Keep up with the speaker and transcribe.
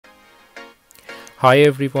Hi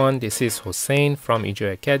everyone, this is Hossein from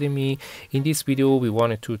Ejo Academy. In this video, we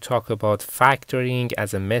wanted to talk about factoring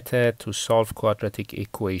as a method to solve quadratic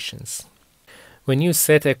equations. When you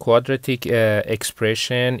set a quadratic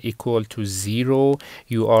expression equal to 0,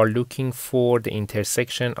 you are looking for the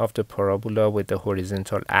intersection of the parabola with the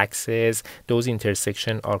horizontal axis. Those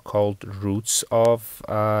intersections are called roots of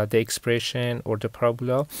the expression or the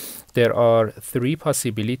parabola. There are three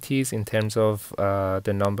possibilities in terms of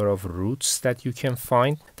the number of roots that you can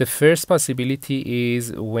find. The first possibility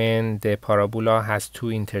is when the parabola has two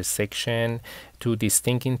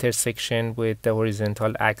distinct intersection with the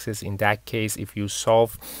horizontal axis. In that case, if you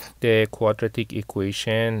solve the quadratic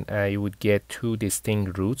equation, you would get two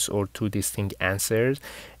distinct roots or two distinct answers.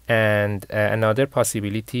 And another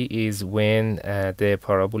possibility is when the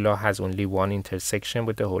parabola has only one intersection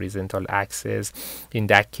with the horizontal axis. In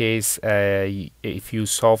that case, if you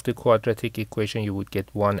solve the quadratic equation, you would get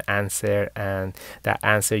one answer, and that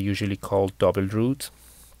answer usually called double root.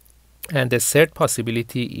 And the third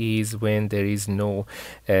possibility is when there is no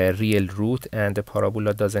real root and the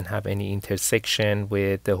parabola doesn't have any intersection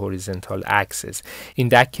with the horizontal axis. In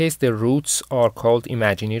that case, the roots are called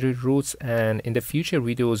imaginary roots, and in the future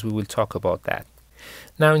videos we will talk about that.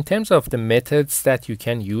 Now, in terms of the methods that you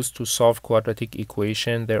can use to solve quadratic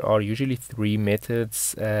equation, there are usually three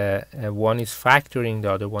methods. One is factoring,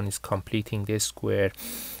 the other one is completing the square,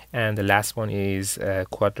 and the last one is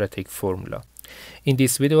quadratic formula. In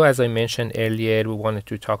this video, as I mentioned earlier, we wanted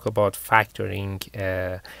to talk about factoring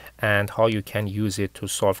and how you can use it to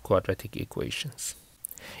solve quadratic equations.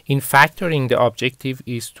 In factoring, the objective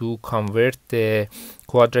is to convert the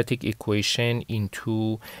quadratic equation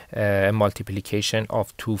into multiplication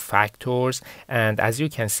of two factors, and as you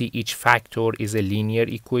can see, each factor is a linear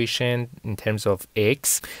equation in terms of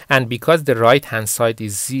x, and because the right hand side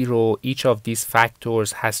is 0, each of these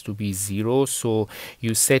factors has to be 0. So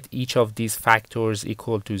you set each of these factors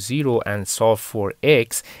equal to 0 and solve for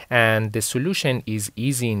x, and the solution is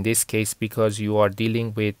easy in this case because you are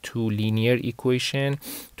dealing with two linear equations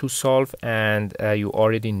to solve, and you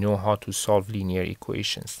already know how to solve linear equations.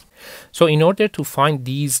 So in order to find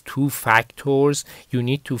these two factors, you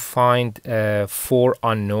need to find four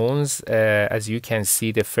unknowns. As you can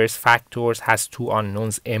see, the first factor has two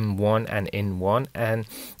unknowns, m1 and n1, and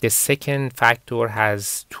the second factor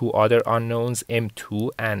has two other unknowns, m2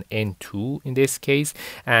 and n2 in this case,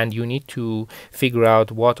 and you need to figure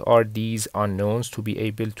out what are these unknowns to be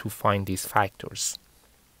able to find these factors.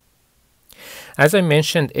 As I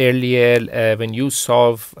mentioned earlier, when you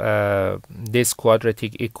solve this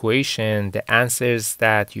quadratic equation, the answers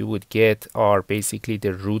that you would get are basically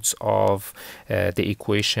the roots of the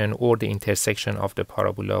equation or the intersection of the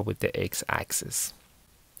parabola with the x-axis.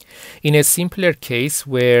 In a simpler case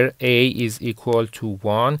where a is equal to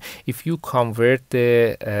 1, if you convert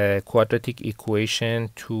the quadratic equation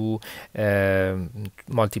to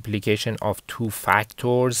multiplication of two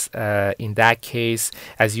factors, in that case,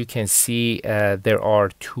 as you can see, there are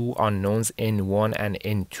two unknowns, n1 and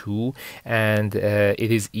n2, and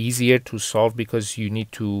it is easier to solve because you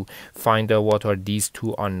need to find out what are these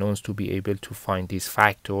two unknowns to be able to find these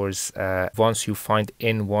factors. Once you find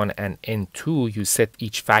n1 and n2, you set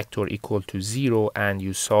each factor equal to 0 and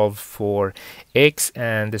you solve for x,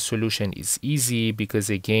 and the solution is easy because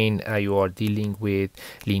again you are dealing with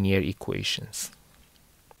linear equations.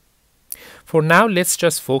 For now, let's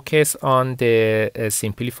just focus on the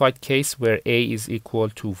simplified case where a is equal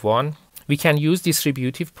to 1. We can use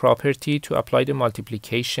distributive property to apply the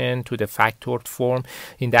multiplication to the factored form.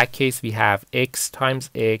 In that case, we have x times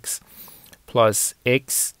x plus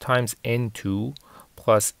x times n2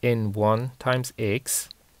 plus n1 times x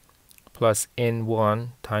plus n1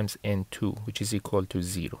 times n2, which is equal to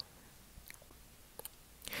 0.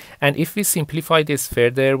 And if we simplify this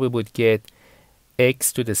further, we would get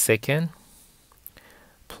x to the second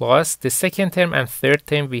plus the second term and third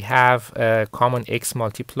term. We have a common x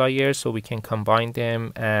multiplier, so we can combine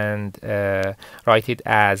them and write it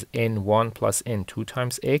as n1 plus n2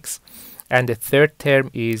 times x. And the third term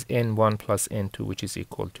is n1 plus n2, which is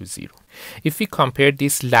equal to 0. If we compare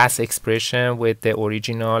this last expression with the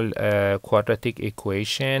original quadratic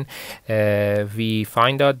equation, we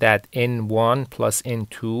find out that n1 plus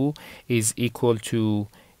n2 is equal to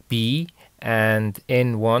b, and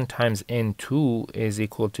n1 times n2 is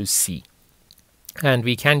equal to c. And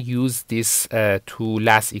we can use this two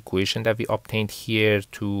last equation that we obtained here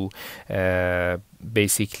to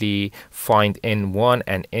basically find n1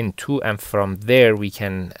 and n2, and from there we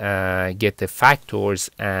can get the factors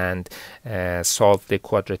and solve the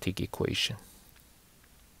quadratic equation.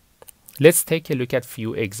 Let's take a look at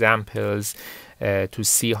few examples to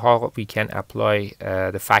see how we can apply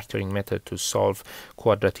the factoring method to solve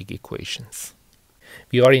quadratic equations.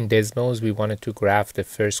 We are in Desmos. We wanted to graph the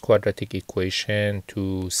first quadratic equation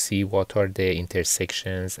to see what are the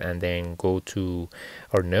intersections, and then go to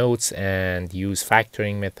our notes and use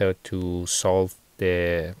factoring method to solve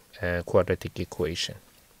the quadratic equation.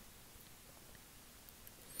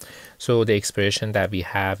 So the expression that we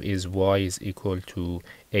have is y is equal to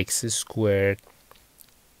x squared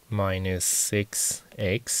minus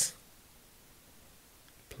 6x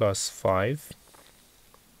plus 5.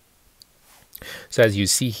 So as you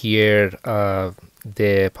see here,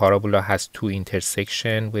 the parabola has two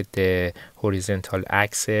intersections with the horizontal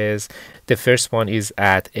axis. The first one is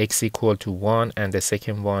at x equal to 1 and the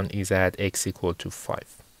second one is at x equal to 5.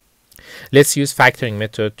 Let's use factoring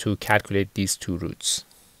method to calculate these two roots.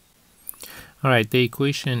 Alright, the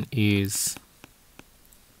equation is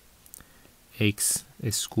x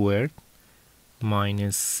squared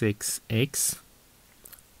minus 6x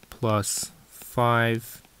plus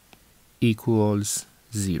 5 equals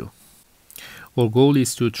 0. Our goal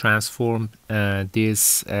is to transform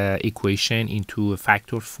this equation into a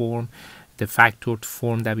factored form. The factored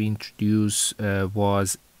form that we introduced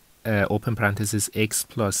was open parenthesis x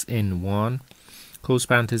plus n1, close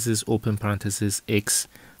parenthesis, open parenthesis, x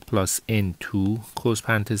plus n2, close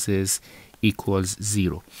parenthesis, equals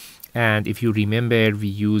 0. And if you remember, we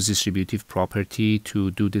use distributive property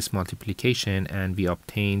to do this multiplication, and we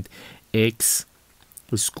obtained x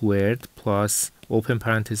squared plus open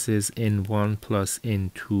parenthesis n1 plus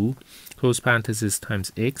n2 close parenthesis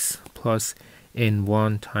times x plus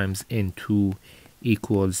n1 times n2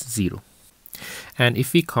 equals 0. And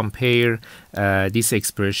if we compare this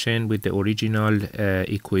expression with the original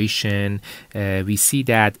equation, we see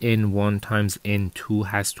that n1 times n2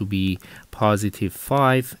 has to be positive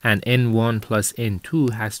 5 and n1 plus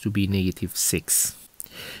n2 has to be negative 6.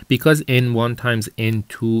 Because n1 times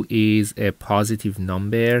n2 is a positive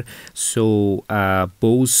number, so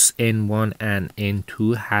both n1 and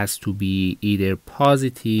n2 has to be either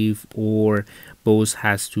positive or both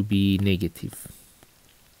has to be negative.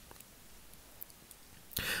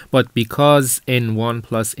 But because n1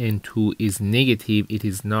 plus n2 is negative, it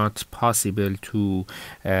is not possible to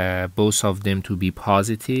both of them to be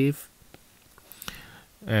positive.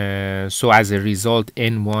 So as a result,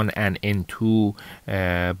 n1 and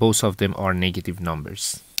n2 both of them are negative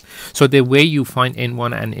numbers. So the way you find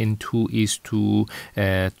n1 and n2 is to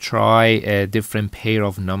try a different pair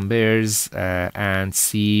of numbers and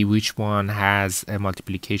see which one has a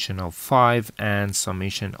multiplication of 5 and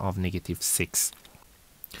summation of negative 6.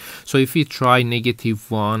 So if we try negative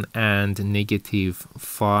 1 and negative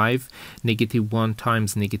 5, negative 1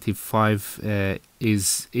 times negative 5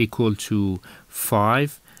 is equal to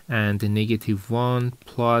 5, and negative 1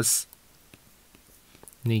 plus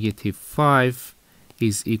negative 5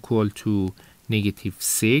 is equal to negative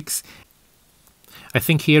 6. I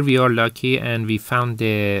think here we are lucky and we found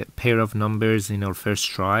the pair of numbers in our first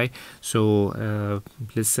try. So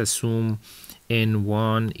let's assume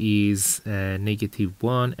n1 is negative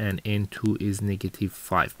 1 and n2 is negative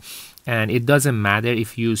 5. And it doesn't matter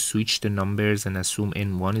if you switch the numbers and assume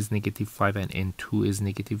n1 is negative 5 and n2 is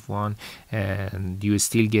negative 1, and you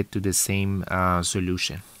still get to the same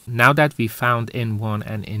solution. Now that we found n1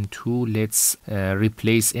 and n2, let's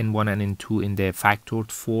replace n1 and n2 in the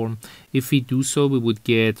factored form. If we do so, we would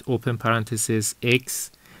get open parenthesis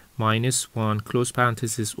x minus 1 close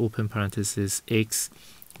parenthesis open parenthesis x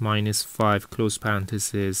minus 5 close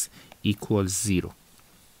parenthesis equals 0.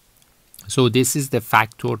 So this is the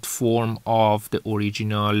factored form of the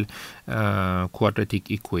original quadratic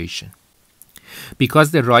equation.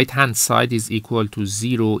 Because the right hand side is equal to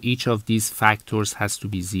 0, each of these factors has to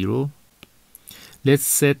be 0. Let's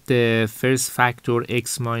set the first factor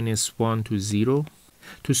x minus 1 to 0.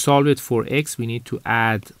 To solve it for x, we need to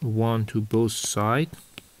add 1 to both sides.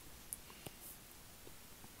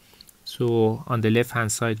 So on the left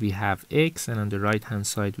hand side we have x, and on the right hand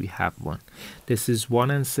side we have 1. This is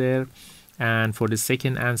one answer. And for the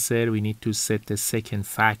second answer, we need to set the second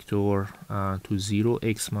factor to 0.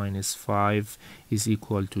 X minus 5 is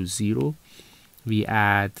equal to 0. We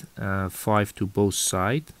add 5 to both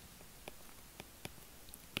sides.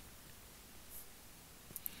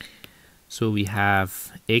 So we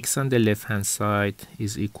have x on the left hand side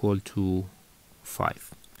is equal to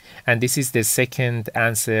 5. And this is the second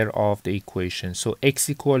answer of the equation. So x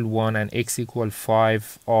equal 1 and x equal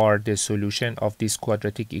 5 are the solution of this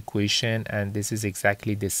quadratic equation, and this is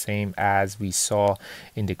exactly the same as we saw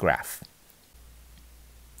in the graph.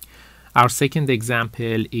 Our second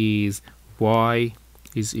example is y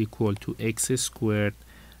is equal to x squared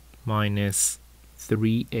minus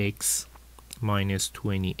 3x minus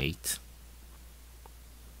 28.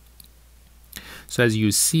 So as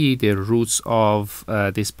you see, the roots of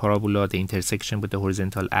this parabola, the intersection with the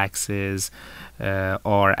horizontal axis,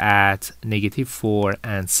 are at -4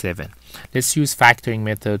 and 7. Let's use factoring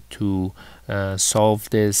method to solve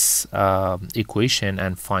this equation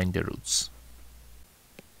and find the roots.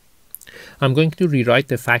 I'm going to rewrite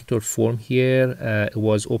the factor form here. It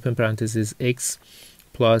was open parenthesis x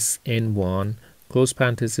plus n1 close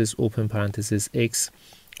parenthesis open parenthesis x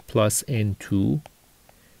plus n2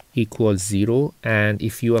 equals 0. And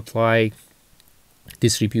if you apply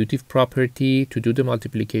distributive property to do the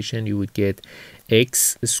multiplication, you would get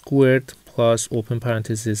x squared plus open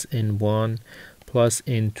parenthesis n1 plus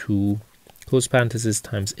n2 close parenthesis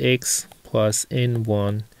times x plus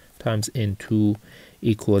n1 times n2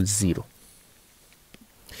 equals 0.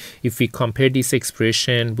 If we compare this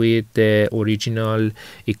expression with the original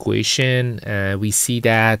equation, we see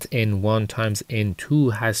that n1 times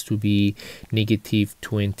n2 has to be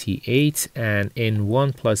 -28 and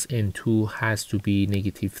n1 plus n2 has to be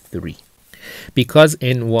 -3. Because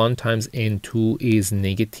n1 times n2 is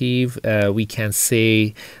negative, we can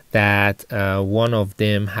say that one of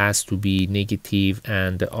them has to be negative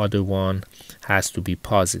and the other one has to be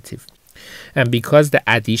positive. And because the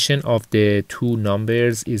addition of the two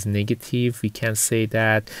numbers is negative, we can say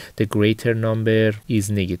that the greater number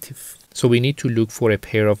is negative. So we need to look for a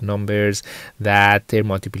pair of numbers that their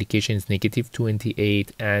multiplication is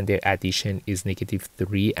 -28 and their addition is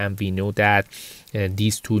 -3, and we know that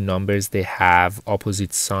these two numbers, they have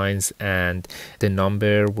opposite signs, and the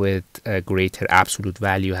number with a greater absolute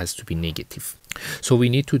value has to be negative. So we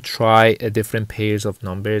need to try different pairs of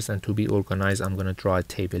numbers, and to be organized, I'm going to draw a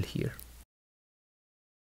table here.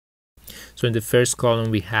 So in the first column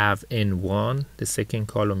we have n1, the second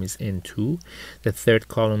column is n2, the third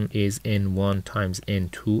column is n1 times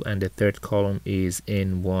n2, and the third column is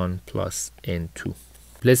n1 plus n2.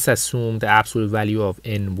 Let's assume the absolute value of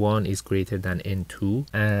n1 is greater than n2,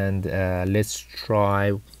 and let's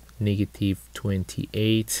try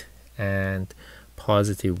 -28 and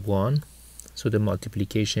 +1. So the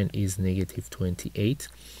multiplication is -28,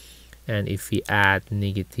 and if we add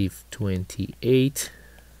 -28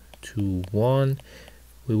 to 1,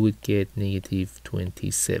 we would get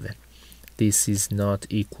 -27. This is not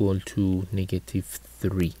equal to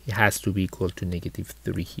 -3. It has to be equal to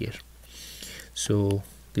 -3 here. So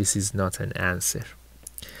this is not an answer.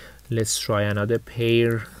 Let's try another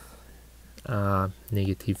pair,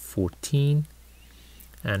 -14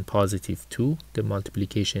 and +2. The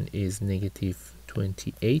multiplication is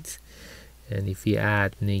 -28, and if we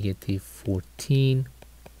add -14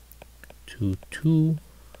 to 2,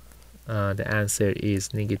 the answer is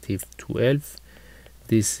 -12.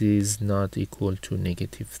 This is not equal to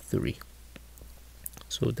 -3.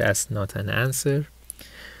 So that's not an answer.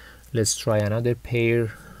 Let's try another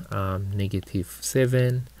pair,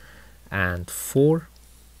 -7 and 4.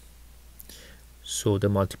 So the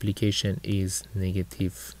multiplication is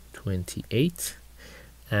 -28,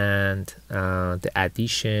 and the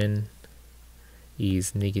addition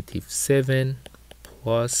is -7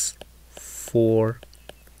 plus 4.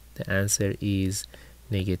 The answer is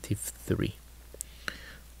 -3.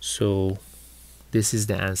 So this is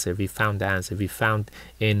the answer. We found the answer. We found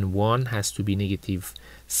n1 has to be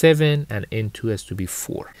 -7 and n2 has to be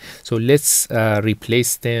 4. So let's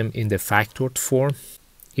replace them in the factored form.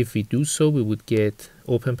 If we do so, we would get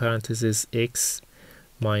open parenthesis x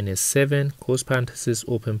minus 7 close parenthesis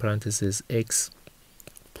open parenthesis x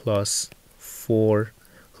plus 4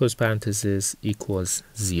 close parenthesis equals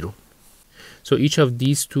 0. So each of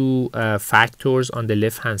these two factors on the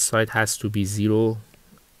left hand side has to be 0.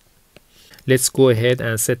 Let's go ahead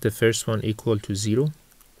and set the first one equal to 0.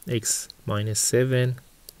 X minus 7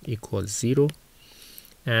 equals 0.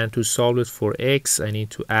 And to solve it for x, I need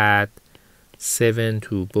to add 7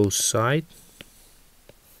 to both sides.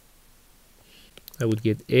 I would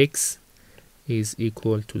get x is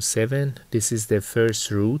equal to 7. This is the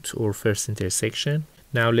first root or first intersection.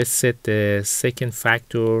 Now let's set the second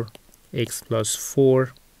factor, x plus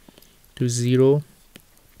 4, to 0.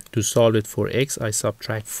 To solve it for x, I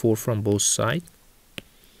subtract 4 from both sides.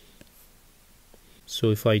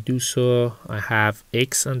 So if I do so, I have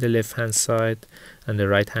x on the left hand side, and the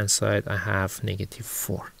right hand side I have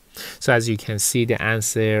 -4. So as you can see, the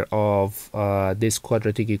answer of this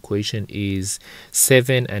quadratic equation is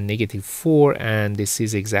 7 and -4, and this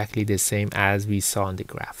is exactly the same as we saw on the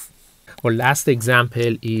graph. Our last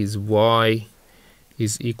example is y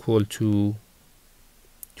is equal to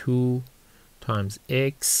 2 times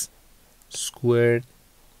x squared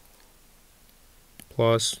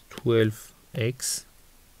plus 12x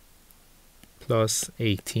plus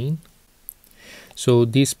 18. So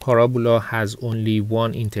this parabola has only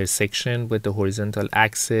one intersection with the horizontal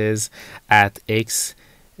axis at x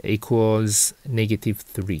equals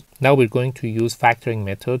 -3. Now we're going to use factoring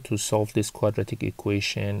method to solve this quadratic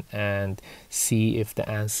equation and see if the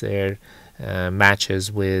answer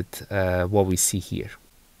matches with what we see here.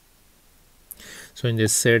 So in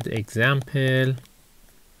this third example,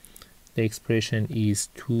 the expression is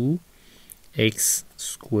 2x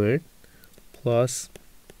squared plus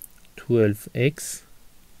 12x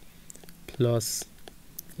plus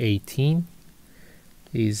 18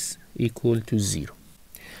 is equal to 0.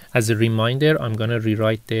 As a reminder, I'm going to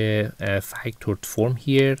rewrite the factored form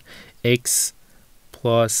here. X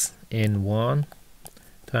plus n1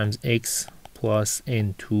 times x plus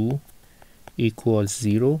n2 equals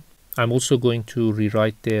 0. I'm also going to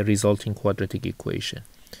rewrite the resulting quadratic equation.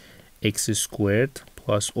 X squared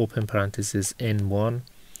plus open parenthesis n1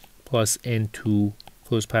 plus n2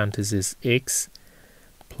 close parenthesis x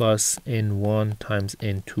plus n1 times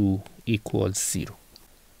n2 equals 0.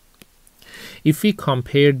 If we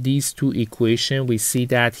compare these two equations, we see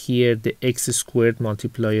that here the x squared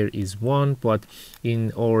multiplier is 1, but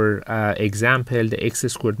in our example, the x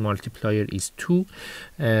squared multiplier is 2.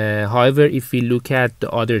 However, if we look at the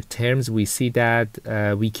other terms, we see that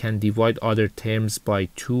we can divide other terms by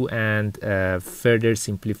 2 and further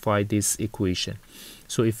simplify this equation.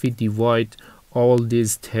 So if we divide all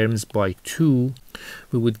these terms by 2,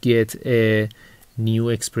 we would get a new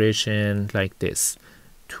expression like this.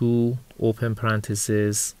 2 open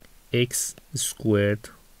parenthesis x squared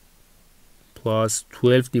plus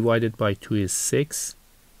 12 divided by 2 is 6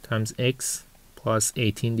 times x plus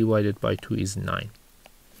 18 divided by 2 is 9.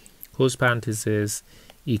 Close parenthesis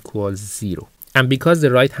equals 0. And because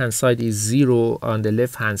the right hand side is 0, on the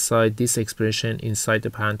left hand side this expression inside the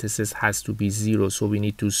parenthesis has to be 0, so we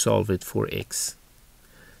need to solve it for x.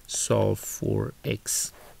 Solve for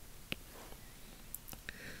x.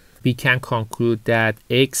 We can conclude that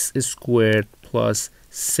x squared plus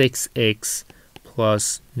 6x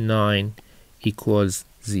plus 9 equals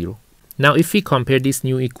 0. Now if we compare this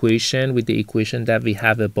new equation with the equation that we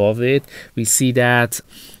have above it, we see that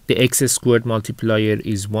the x squared multiplier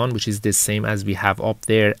is 1, which is the same as we have up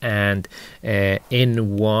there, and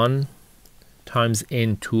n1 times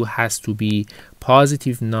n2 has to be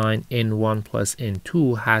positive 9, n1 plus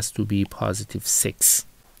n2 has to be positive 6.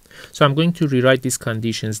 So I'm going to rewrite these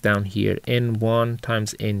conditions down here. n1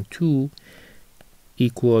 times n2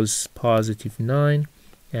 equals positive 9,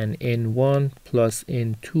 and n1 plus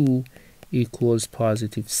n2 equals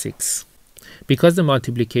positive 6. Because the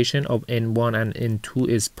multiplication of n1 and n2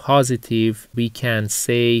 is positive, we can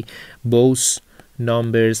say both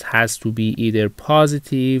numbers has to be either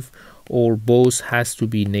positive or both has to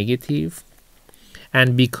be negative.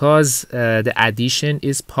 And because the addition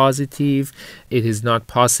is positive, it is not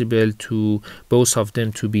possible to both of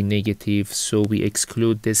them to be negative, so we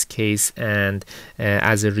exclude this case, and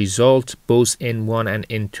as a result both n1 and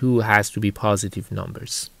n2 has to be positive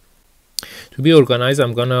numbers. To be organized,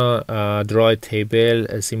 I'm gonna draw a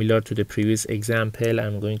table similar to the previous example.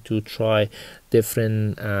 I'm going to try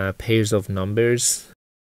different pairs of numbers.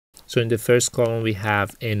 So in the first column we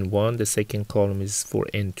have n1, the second column is for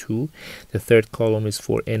n2, the third column is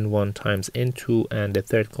for n1 times n2, and the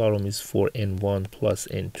third column is for n1 plus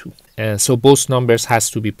n2. And so both numbers has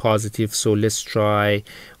to be positive, so let's try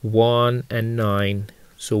 1 and 9.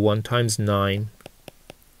 So 1 times 9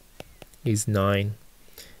 is 9,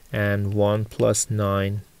 and 1 plus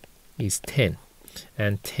 9 is 10,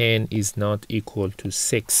 and 10 is not equal to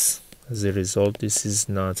 6. As a result, this is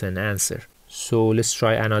not an answer. So let's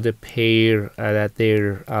try another pair that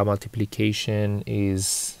their multiplication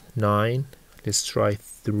is 9. Let's try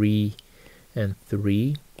 3 and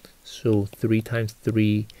 3. So 3 times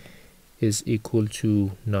 3 is equal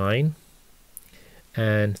to 9,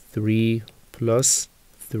 and 3 plus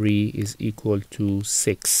 3 is equal to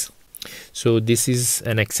 6. So this is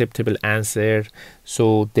an acceptable answer.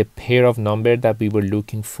 So the pair of number that we were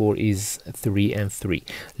looking for is 3 and 3.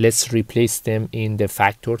 Let's replace them in the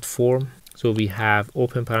factored form. So we have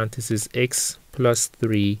open parenthesis x plus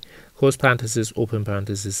 3, close parenthesis, open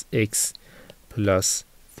parenthesis, x plus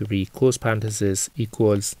 3, close parenthesis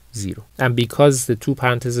equals 0. And because the two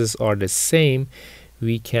parentheses are the same,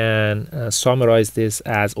 we can summarize this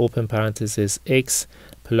as open parenthesis x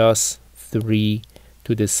plus 3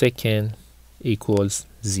 to the second equals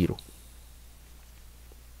 0.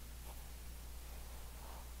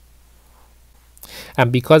 And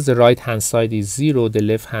because the right hand side is 0, the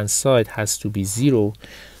left hand side has to be 0.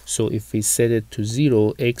 So if we set it to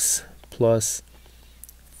 0, x plus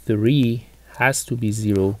 3 has to be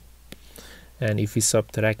 0, and if we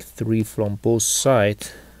subtract 3 from both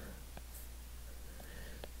sides,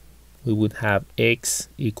 we would have x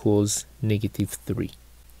equals -3.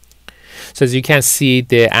 So as you can see,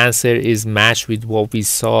 the answer is matched with what we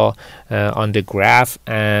saw on the graph,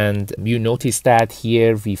 and you notice that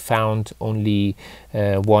here we found only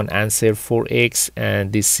one answer for x,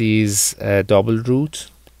 and this is a double root.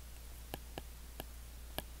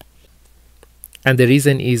 And the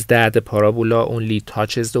reason is that the parabola only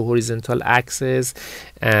touches the horizontal axis,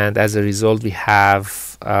 and as a result we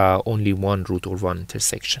have only one root or one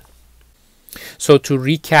intersection. So to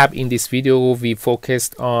recap, in this video we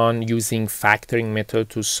focused on using factoring method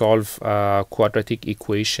to solve quadratic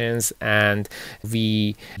equations, and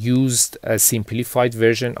we used a simplified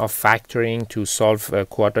version of factoring to solve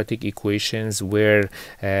quadratic equations where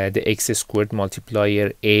the x squared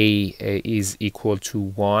multiplier a is equal to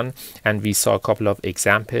 1, and we saw a couple of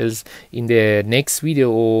examples. In the next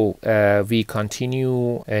video we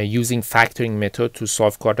continue using factoring method to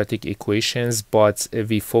solve quadratic equations, but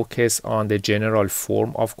we focus on the general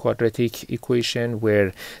form of quadratic equation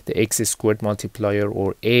where the x squared multiplier,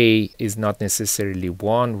 or a, is not necessarily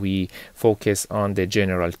 1. We focus on the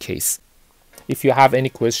general case. If you have any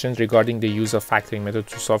questions regarding the use of factoring method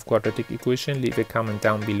to solve quadratic equation, leave a comment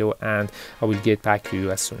down below and I will get back to you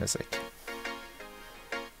as soon as I can.